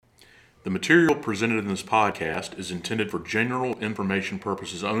The material presented in this podcast is intended for general information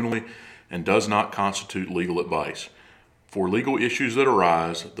purposes only and does not constitute legal advice. For legal issues that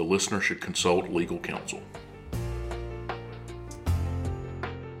arise, the listener should consult legal counsel.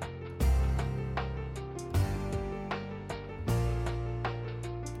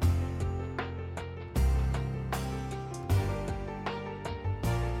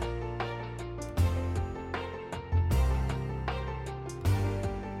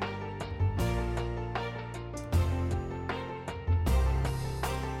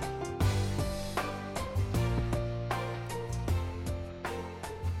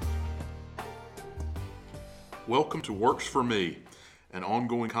 Welcome to Works for Me, an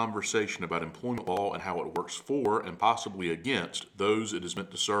ongoing conversation about employment law and how it works for and possibly against those it is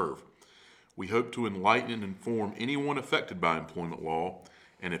meant to serve. We hope to enlighten and inform anyone affected by employment law,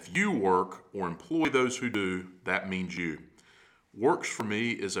 and if you work or employ those who do, that means you. Works for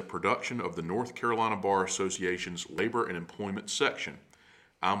Me is a production of the North Carolina Bar Association's Labor and Employment section.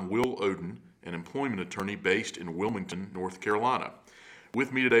 I'm Will Oden, an employment attorney based in Wilmington, North Carolina.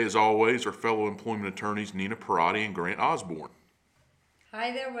 With me today, as always, are fellow employment attorneys Nina Parati and Grant Osborne.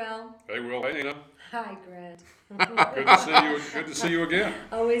 Hi there, Will. Hey, Will. Hey, Nina. Hi, Grant. Good to see you. Good to see you again.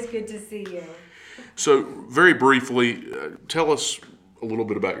 Always good to see you. So, very briefly, tell us a little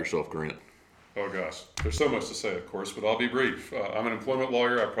bit about yourself, Grant. Oh, gosh. There's so much to say, of course, but I'll be brief. I'm an employment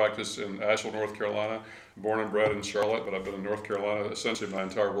lawyer. I practice in Asheville, North Carolina. Born and bred in Charlotte, but I've been in North Carolina essentially my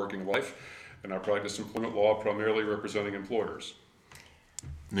entire working life. And I practice employment law primarily representing employers.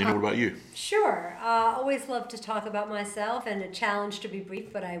 Nina, what about you? Sure. Always love to talk about myself, and a challenge to be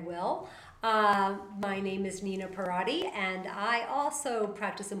brief, but I will. My name is Nina Parati, and I also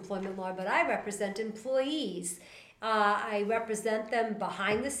practice employment law, but I represent employees. I represent them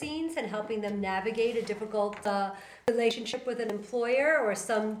behind the scenes and helping them navigate a difficult relationship with an employer or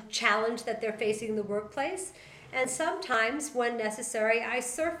some challenge that they're facing in the workplace. And sometimes, when necessary, I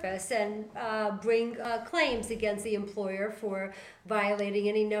surface and bring claims against the employer for violating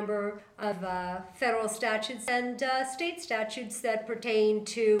any number of federal statutes and state statutes that pertain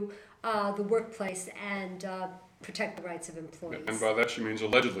to the workplace and protect the rights of employees. And by that she means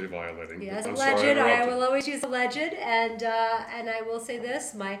allegedly violating. Yes, I'm alleged. sorry I will always use alleged, and I will say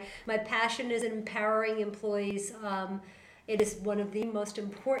this: my passion is empowering employees. It is one of the most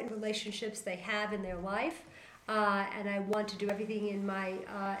important relationships they have in their life. And I want to do everything in my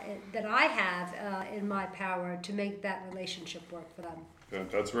that I have in my power to make that relationship work for them.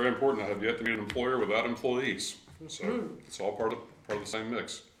 And that's very important. I have yet to meet an employer without employees. So it's all part of the same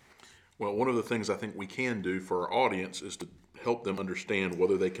mix. Well, one of the things I think we can do for our audience is to help them understand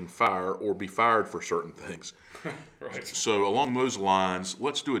whether they can fire or be fired for certain things. Right. So along those lines,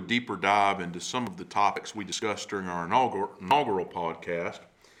 let's do a deeper dive into some of the topics we discussed during our inaugural podcast.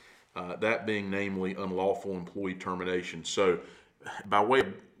 That being namely unlawful employee termination. So, by way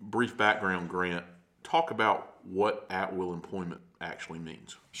of brief background, Grant, talk about what at-will employment actually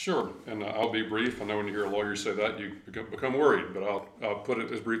means. Sure, and I'll be brief. I know when you hear a lawyer say that, you become worried, but I'll put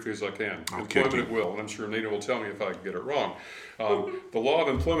it as briefly as I can. Employment at will, and I'm sure Nina will tell me if I get it wrong. The law of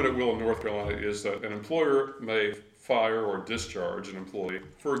employment at will in North Carolina is that an employer may fire or discharge an employee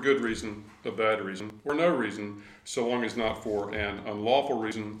for a good reason, a bad reason, or no reason, so long as not for an unlawful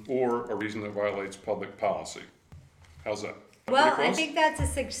reason or a reason that violates public policy. How's that? Well, I think that's a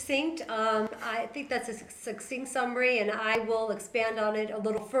succinct. Summary, and I will expand on it a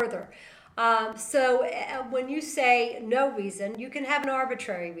little further. So when you say no reason, you can have an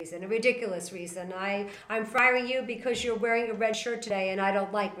arbitrary reason, a ridiculous reason. I'm firing you because you're wearing a red shirt today and I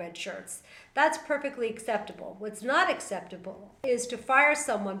don't like red shirts. That's perfectly acceptable. What's not acceptable is to fire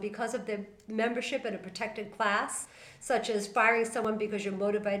someone because of their membership in a protected class, such as firing someone because you're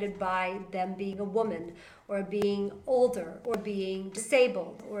motivated by them being a woman or being older or being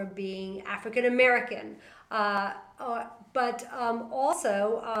disabled or being African American. But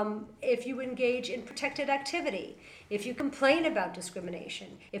also, if you engage in protected activity, if you complain about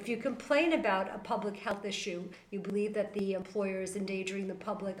discrimination, if you complain about a public health issue, you believe that the employer is endangering the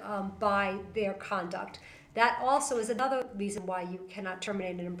public by their conduct. That also is another reason why you cannot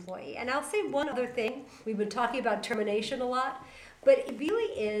terminate an employee. And I'll say one other thing. We've been talking about termination a lot, but it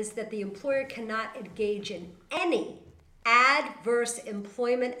really is that the employer cannot engage in any adverse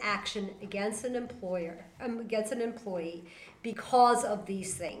employment action against an employee because of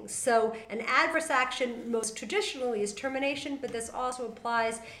these things. So an adverse action most traditionally is termination, but this also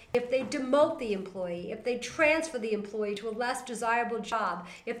applies if they demote the employee, if they transfer the employee to a less desirable job,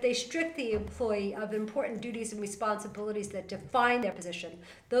 if they strip the employee of important duties and responsibilities that define their position.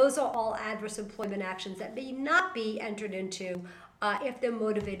 Those are all adverse employment actions that may not be entered into if they're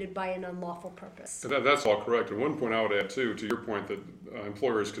motivated by an unlawful purpose. That's all correct. And one point I would add, too, to your point that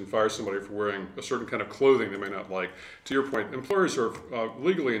employers can fire somebody for wearing a certain kind of clothing they may not like. To your point, employers are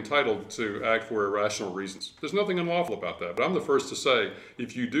legally entitled to act for irrational reasons. There's nothing unlawful about that. But I'm the first to say,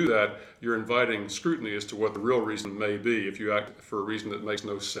 if you do that, you're inviting scrutiny as to what the real reason may be if you act for a reason that makes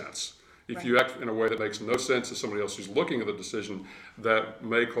no sense. If you act in a way that makes no sense to somebody else who's looking at the decision, that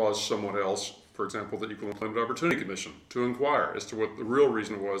may cause someone else, for example, the Equal Employment Opportunity Commission, to inquire as to what the real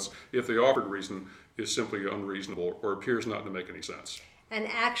reason was if the offered reason is simply unreasonable or appears not to make any sense. And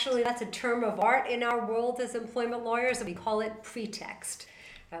actually, that's a term of art in our world as employment lawyers, and we call it pretext.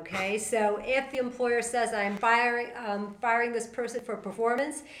 Okay, so if the employer says I'm firing this person for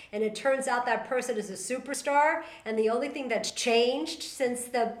performance, and it turns out that person is a superstar, and the only thing that's changed since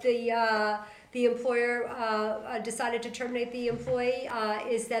the employer decided to terminate the employee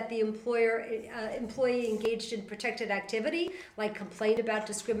is that the employee engaged in protected activity, like complained about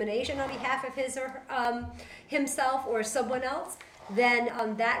discrimination on behalf of his or himself or someone else, then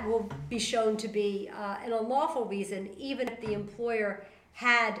that will be shown to be an unlawful reason, even if the employer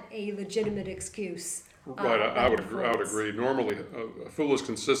had a legitimate excuse. Right, I would agree. Normally, foolish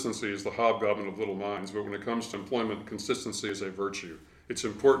consistency is the hobgoblin of little minds, but when it comes to employment, consistency is a virtue. It's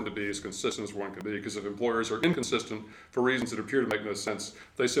important to be as consistent as one can be, because if employers are inconsistent for reasons that appear to make no sense,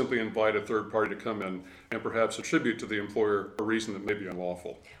 they simply invite a third party to come in and perhaps attribute to the employer a reason that may be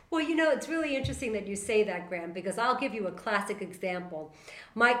unlawful. Well, you know, it's really interesting that you say that, Graham, because I'll give you a classic example.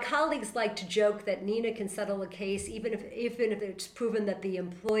 My colleagues like to joke that Nina can settle a case even if it's proven that the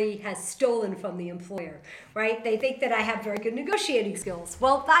employee has stolen from the employer, right? They think that I have very good negotiating skills.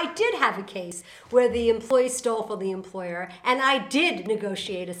 Well, I did have a case where the employee stole from the employer, and I did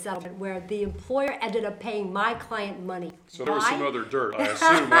negotiate a settlement where the employer ended up paying my client money. So there was some other dirt, I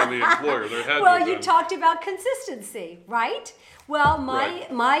assume, on the employer. There had well, to have you been. talked about consistency, right? Well,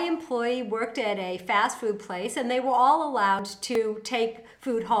 my employee worked at a fast food place, and they were all allowed to take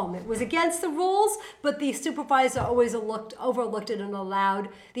food home. It was against the rules, but the supervisor always overlooked it and allowed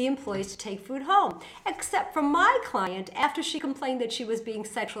the employees to take food home. Except for my client, after she complained that she was being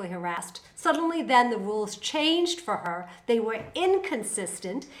sexually harassed. Suddenly then the rules changed for her. They were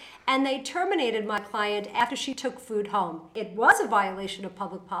inconsistent, and they terminated my client after she took food home. It was a violation of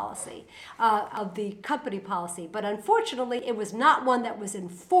public policy, of the company policy, but unfortunately it was not one that was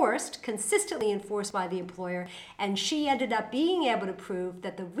consistently enforced by the employer, and she ended up being able to prove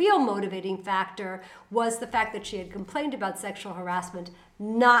that the real motivating factor was the fact that she had complained about sexual harassment,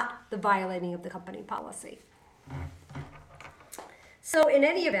 not the violating of the company policy. So in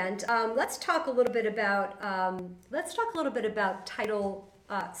any event, let's talk a little bit about Title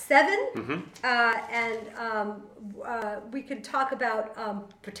 7, and we could talk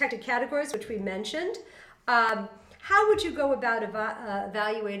about protected categories, which we mentioned. How would you go about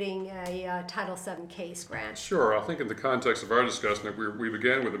evaluating a Title VII case, Grant? Sure. I think in the context of our discussion, we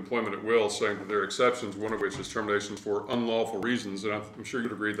began with employment at will, saying that there are exceptions, one of which is termination for unlawful reasons. And I'm sure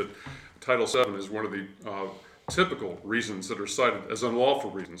you'd agree that Title VII is one of the typical reasons that are cited as unlawful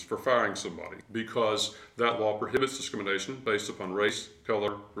reasons for firing somebody, because that law prohibits discrimination based upon race,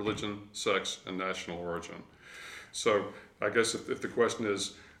 color, religion, sex, and national origin. So I guess if the question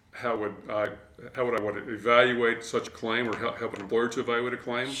is, how would I want to evaluate such a claim, or help an employer to evaluate a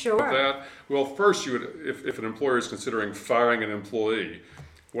claim? Sure. With that? Well, first, you would, if an employer is considering firing an employee,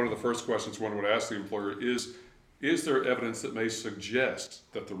 one of the first questions one would ask the employer is there evidence that may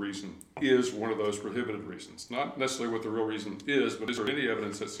suggest that the reason is one of those prohibited reasons? Not necessarily what the real reason is, but is there any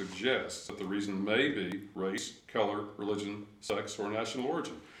evidence that suggests that the reason may be race, color, religion, sex, or national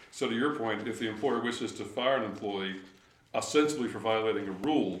origin? So to your point, if the employer wishes to fire an employee ostensibly for violating a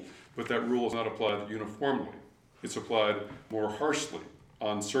rule, but that rule is not applied uniformly, it's applied more harshly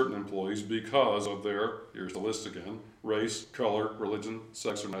on certain employees because of their, here's the list again, race, color, religion,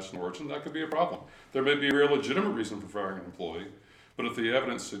 sex, or national origin, that could be a problem. There may be a real legitimate reason for firing an employee, but if the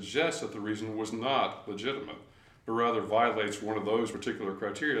evidence suggests that the reason was not legitimate, but rather violates one of those particular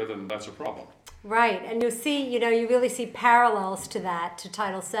criteria, then that's a problem. Right, and you really see parallels to that, to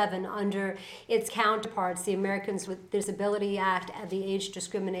Title VII, under its counterparts, the Americans with Disability Act and the Age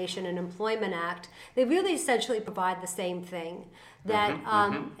Discrimination and Employment Act. They really essentially provide the same thing. That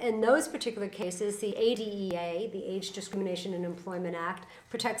in those particular cases, the ADEA, the Age Discrimination and Employment Act,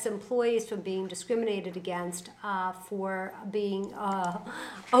 protects employees from being discriminated against for being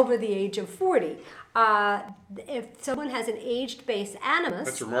over the age of 40. If someone has an age-based animus...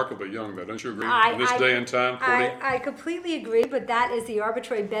 That's remarkably young, though. Don't you agree? In this day and time, 40? I completely agree, but that is the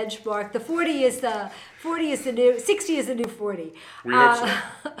arbitrary benchmark. The 40 is the new... 60 is the new 40. We hope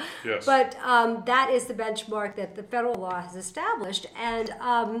so. Yes. But that is the benchmark that the federal law has established. And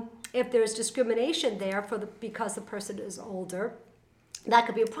if there's discrimination there because the person is older, that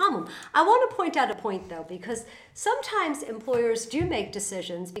could be a problem. I want to point out a point, though, because sometimes employers do make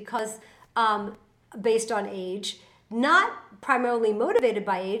decisions because based on age, not primarily motivated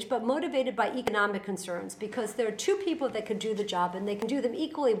by age, but motivated by economic concerns, because there are two people that can do the job and they can do them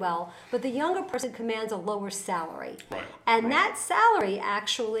equally well, but the younger person commands a lower salary. Right. And that salary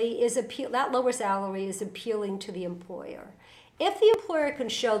actually that lower salary is appealing to the employer. If the employer can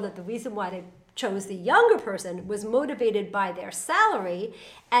show that the reason why they chose the younger person was motivated by their salary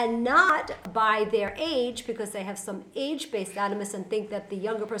and not by their age, because they have some age-based animus and think that the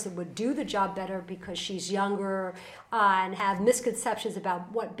younger person would do the job better because she's younger and have misconceptions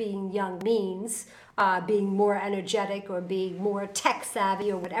about what being young means, being more energetic or being more tech savvy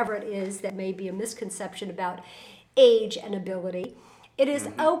or whatever it is that may be a misconception about age and ability. It is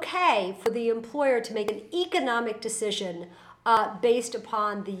okay for the employer to make an economic decision based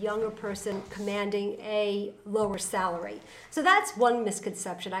upon the younger person commanding a lower salary. So that's one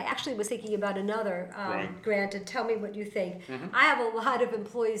misconception. I actually was thinking about another, Grant, and tell me what you think. I have a lot of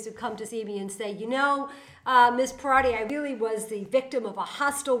employees who come to see me and say, Ms. Parati, I really was the victim of a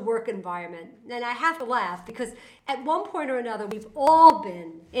hostile work environment. And I have to laugh because at one point or another, we've all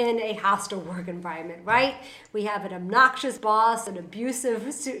been in a hostile work environment, right? We have an obnoxious boss, an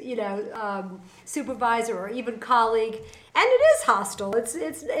abusive, supervisor or even colleague. And it is hostile.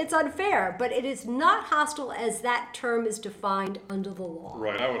 It's unfair, but it is not hostile as that term is defined under the law.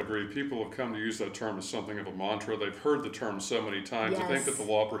 Right, I would agree. People have come to use that term as something of a mantra. They've heard the term so many times. Yes. They think that the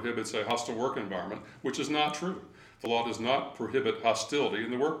law prohibits a hostile work environment, which is not true. The law does not prohibit hostility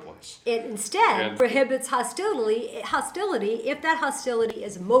in the workplace. It instead prohibits hostility if that hostility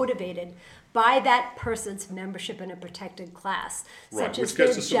is motivated by that person's membership in a protected class. Right, such which as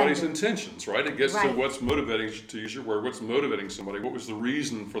gets their to somebody's gender. intentions, right? It gets to what's motivating, to use your word, what's motivating somebody. What was the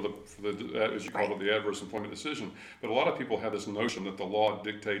reason for the as you called it, the adverse employment decision? But a lot of people have this notion that the law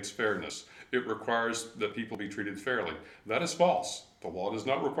dictates fairness. It requires that people be treated fairly. That is false. The law does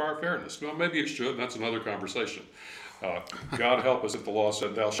not require fairness. Well, maybe it should, and that's another conversation. God help us if the law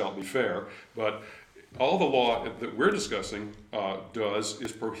said, "Thou shalt be fair," but all the law that we're discussing does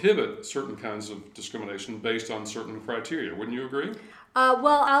is prohibit certain kinds of discrimination based on certain criteria. Wouldn't you agree?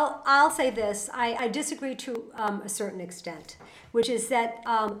 Well, I'll say this. I disagree to a certain extent, which is that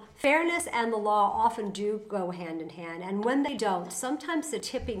fairness and the law often do go hand in hand. And when they don't, sometimes the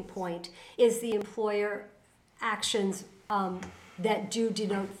tipping point is the employer actions that do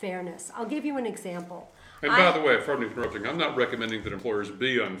denote fairness. I'll give you an example. And by the way, pardon me for interrupting, I'm not recommending that employers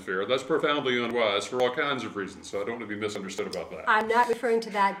be unfair. That's profoundly unwise for all kinds of reasons, so I don't want to be misunderstood about that. I'm not referring to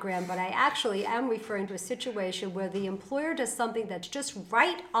that, Graham, but I actually am referring to a situation where the employer does something that's just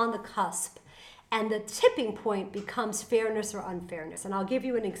right on the cusp, and the tipping point becomes fairness or unfairness. And I'll give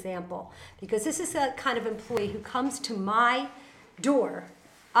you an example, because this is a kind of employee who comes to my door,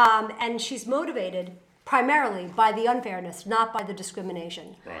 and she's motivated primarily by the unfairness, not by the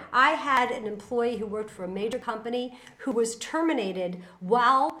discrimination. Right. I had an employee who worked for a major company who was terminated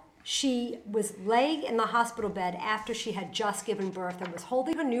while she was laying in the hospital bed after she had just given birth and was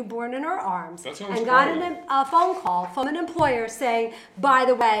holding her newborn in her arms, and got a phone call from an employer saying, by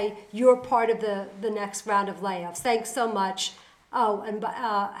the way, you're part of the next round of layoffs. Thanks so much. Oh, and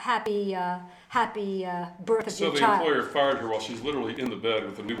happy birth of your child. So the employer fired her while she's literally in the bed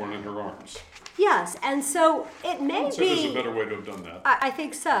with the newborn in her arms. Yes, and so it may be... So there's a better way to have done that. I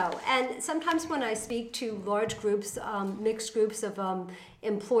think so. And sometimes when I speak to large groups, mixed groups of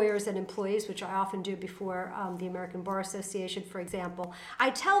employers and employees, which I often do before the American Bar Association, for example, I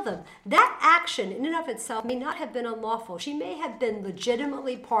tell them that action in and of itself may not have been unlawful. She may have been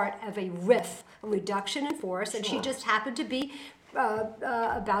legitimately part of a RIF, a reduction in force, and she just happened to be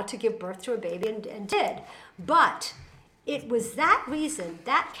about to give birth to a baby and did. But it was that reason,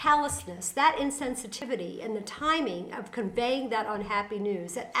 that callousness, that insensitivity, and the timing of conveying that unhappy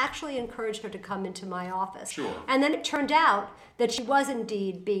news that actually encouraged her to come into my office. Sure. And then it turned out that she was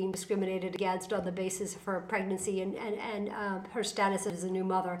indeed being discriminated against on the basis of her pregnancy and her status as a new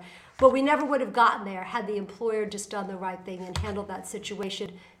mother. But we never would have gotten there had the employer just done the right thing and handled that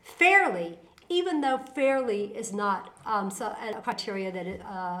situation fairly, even though fairly is not a criteria that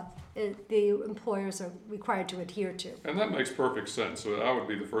the employers are required to adhere to. And that makes perfect sense. So I would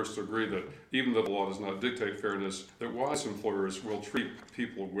be the first to agree that even though the law does not dictate fairness, that wise employers will treat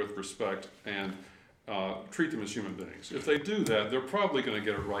people with respect and treat them as human beings. If they do that, they're probably going to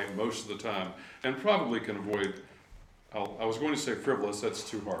get it right most of the time, and probably can avoid, I was going to say frivolous, that's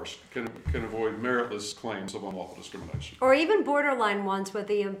too harsh, can avoid meritless claims of unlawful discrimination. Or even borderline ones where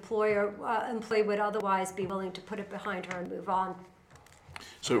the employee would otherwise be willing to put it behind her and move on.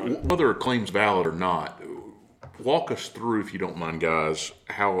 So whether a claim's valid or not, walk us through, if you don't mind, guys,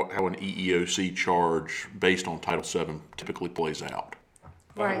 how an EEOC charge based on Title VII typically plays out.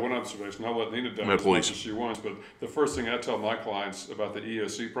 Right. One observation, I'll let Nina down as much as she wants, but the first thing I tell my clients about the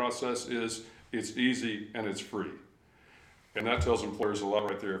EEOC process is it's easy and it's free. And that tells employers a lot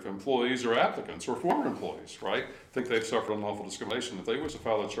right there. If employees or applicants or former employees, right, think they've suffered unlawful discrimination, if they wish to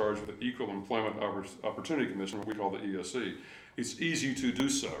file a charge with the Equal Employment Opportunity Commission, what we call the EEOC, it's easy to do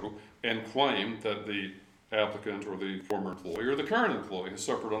so and claim that the applicant or the former employee or the current employee has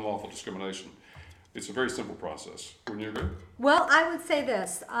suffered unlawful discrimination. It's a very simple process. Wouldn't you agree? Well, I would say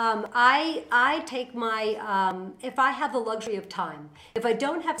this. I take my, if I have the luxury of time, if I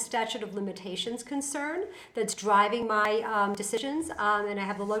don't have a statute of limitations concern that's driving my decisions, and I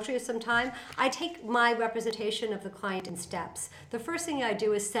have the luxury of some time, I take my representation of the client in steps. The first thing I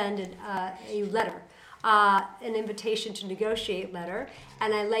do is send a letter. An invitation to negotiate letter,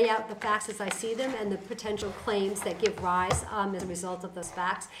 and I lay out the facts as I see them and the potential claims that give rise as a result of those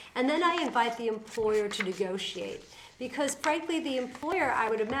facts. And then I invite the employer to negotiate. Because frankly, the employer, I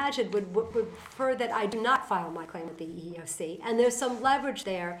would imagine, would prefer that I do not file my claim with the EEOC. And there's some leverage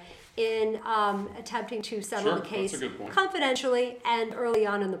there in attempting to settle the case confidentially and early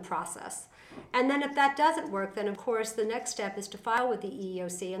on in the process. And then if that doesn't work, then of course the next step is to file with the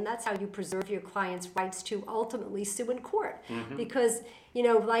EEOC, and that's how you preserve your client's rights to ultimately sue in court. Mm-hmm. Because, you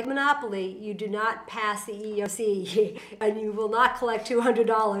know, like Monopoly, you do not pass the EEOC and you will not collect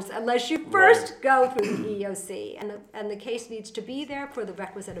 $200 unless you first go through the EEOC. And the case needs to be there for the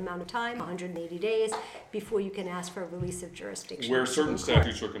requisite amount of time, 180 days, before you can ask for a release of jurisdiction. Where certain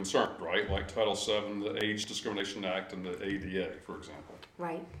statutes are concerned, right? Like Title VII, the Age Discrimination Act, and the ADA, for example.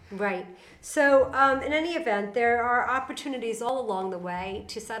 Right, right. So in any event, there are opportunities all along the way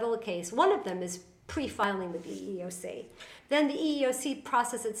to settle a case. One of them is pre-filing with the EEOC. Then the EEOC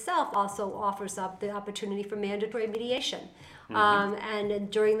process itself also offers up the opportunity for mandatory mediation. Mm-hmm. And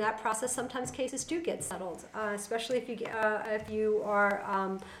during that process, sometimes cases do get settled, especially if you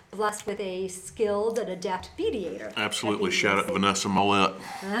are blessed with a skilled and adept mediator. Absolutely. Shout out to Vanessa Mollett.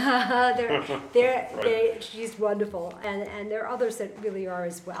 She's wonderful, and there are others that really are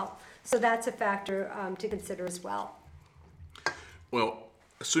as well. So that's a factor to consider as well. Well,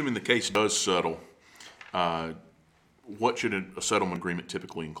 assuming the case does settle, what should a settlement agreement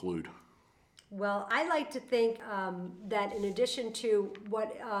typically include? Well, I like to think that in addition to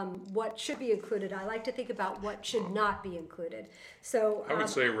what should be included, I like to think about what should not be included. So I would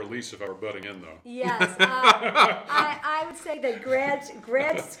say a release if I were butting in, though. Yes, I would say that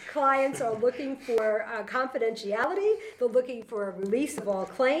Grant's clients are looking for confidentiality. They're looking for a release of all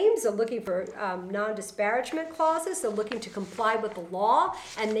claims. They're looking for non-disparagement clauses. They're looking to comply with the law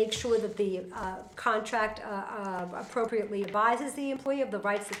and make sure that the contract appropriately advises the employee of the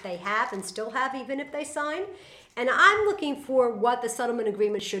rights that they have and still have even if they sign. And I'm looking for what the settlement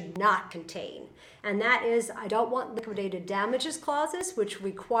agreement should not contain. And that is, I don't want liquidated damages clauses, which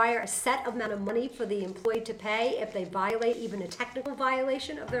require a set amount of money for the employee to pay if they violate even a technical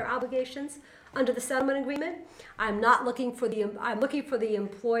violation of their obligations under the settlement agreement. I'm looking for the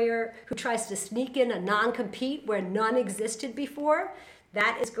employer who tries to sneak in a non-compete where none existed before.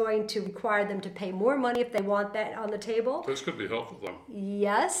 That is going to require them to pay more money if they want that on the table. This could be helpful, though.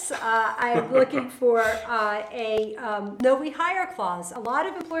 Yes, I am looking for a no rehire clause. A lot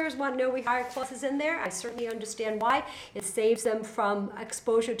of employers want no rehire clauses in there. I certainly understand why. It saves them from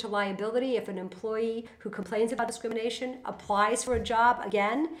exposure to liability if an employee who complains about discrimination applies for a job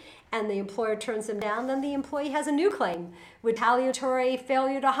again and the employer turns them down, then the employee has a new claim, retaliatory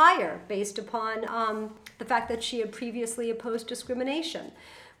failure to hire based upon the fact that she had previously opposed discrimination.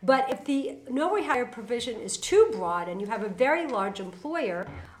 But if the no rehire provision is too broad and you have a very large employer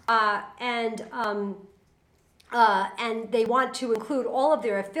and they want to include all of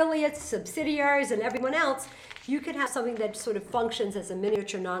their affiliates, subsidiaries, and everyone else, you can have something that sort of functions as a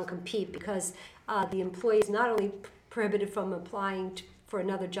miniature non-compete because the employee is not only prohibited from applying for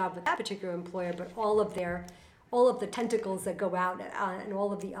another job with that particular employer, but all of the tentacles that go out and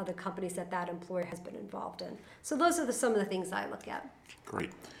all of the other companies that employer has been involved in. So those are some of the things I look at.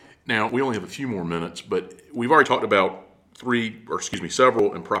 Great. Now, we only have a few more minutes, but we've already talked about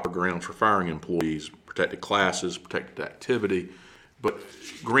several improper grounds for firing employees: protected classes, protected activity, But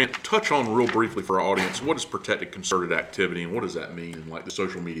Grant, touch on real briefly for our audience, what is protected concerted activity and what does that mean in like the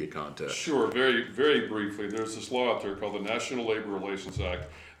social media context? Sure, very, very briefly. There's this law out there called the National Labor Relations Act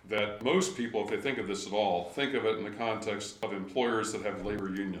that most people, if they think of this at all, think of it in the context of employers that have labor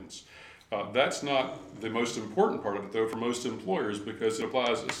unions. That's not the most important part of it, though, for most employers, because it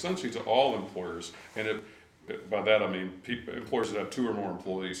applies essentially to all employers. And by that I mean employers that have 2 or more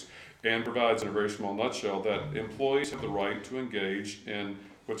employees, and provides in a very small nutshell that employees have the right to engage in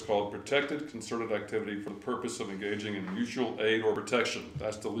what's called protected concerted activity for the purpose of engaging in mutual aid or protection.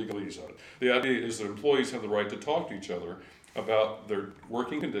 That's the legalese of it. The idea is that employees have the right to talk to each other about their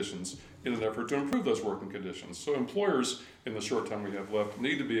working conditions in an effort to improve those working conditions. So employers, in the short time we have left,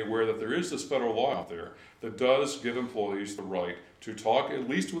 need to be aware that there is this federal law out there that does give employees the right to talk at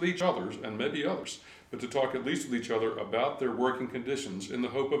least with each other, and maybe others, but to talk at least with each other about their working conditions in the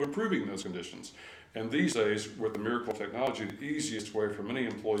hope of improving those conditions. And these days, with the miracle of technology, the easiest way for many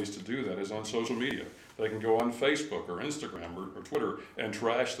employees to do that is on social media. They can go on Facebook or Instagram or Twitter and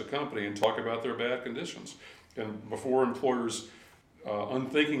trash the company and talk about their bad conditions. And before employers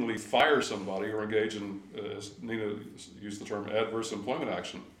unthinkingly fire somebody or engage in, as Nina used the term, adverse employment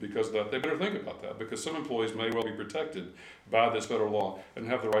action because of that, they better think about that, because some employees may well be protected by this federal law and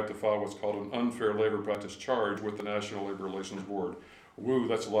have the right to file what's called an unfair labor practice charge with the National Labor Relations Board. Woo,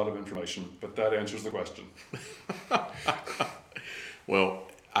 that's a lot of information, but that answers the question. Well,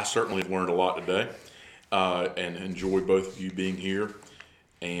 I certainly have learned a lot today and enjoy both of you being here.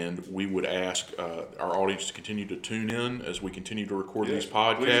 And we would ask our audience to continue to tune in as we continue to record these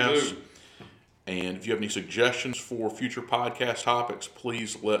podcasts. Please do. And if you have any suggestions for future podcast topics,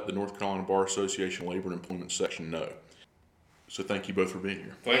 please let the North Carolina Bar Association Labor and Employment section know. So thank you both for being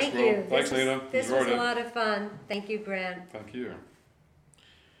here. Thanks, Thank Will. you. Thanks, Nina. This was Enjoyed a it. lot of fun. Thank you, Grant. Thank you.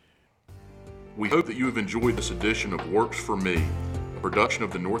 We hope that you have enjoyed this edition of Works for Me, a production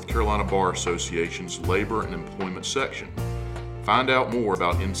of the North Carolina Bar Association's Labor and Employment section. Find out more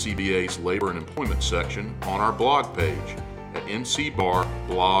about NCBA's Labor and Employment section on our blog page at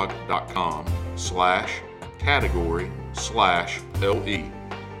ncbarblog.com/category/LE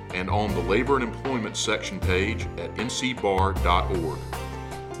and on the Labor and Employment section page at ncbar.org.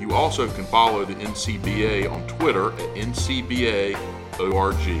 You also can follow the NCBA on Twitter at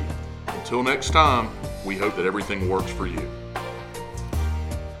NCBAORG. Until next time, we hope that everything works for you.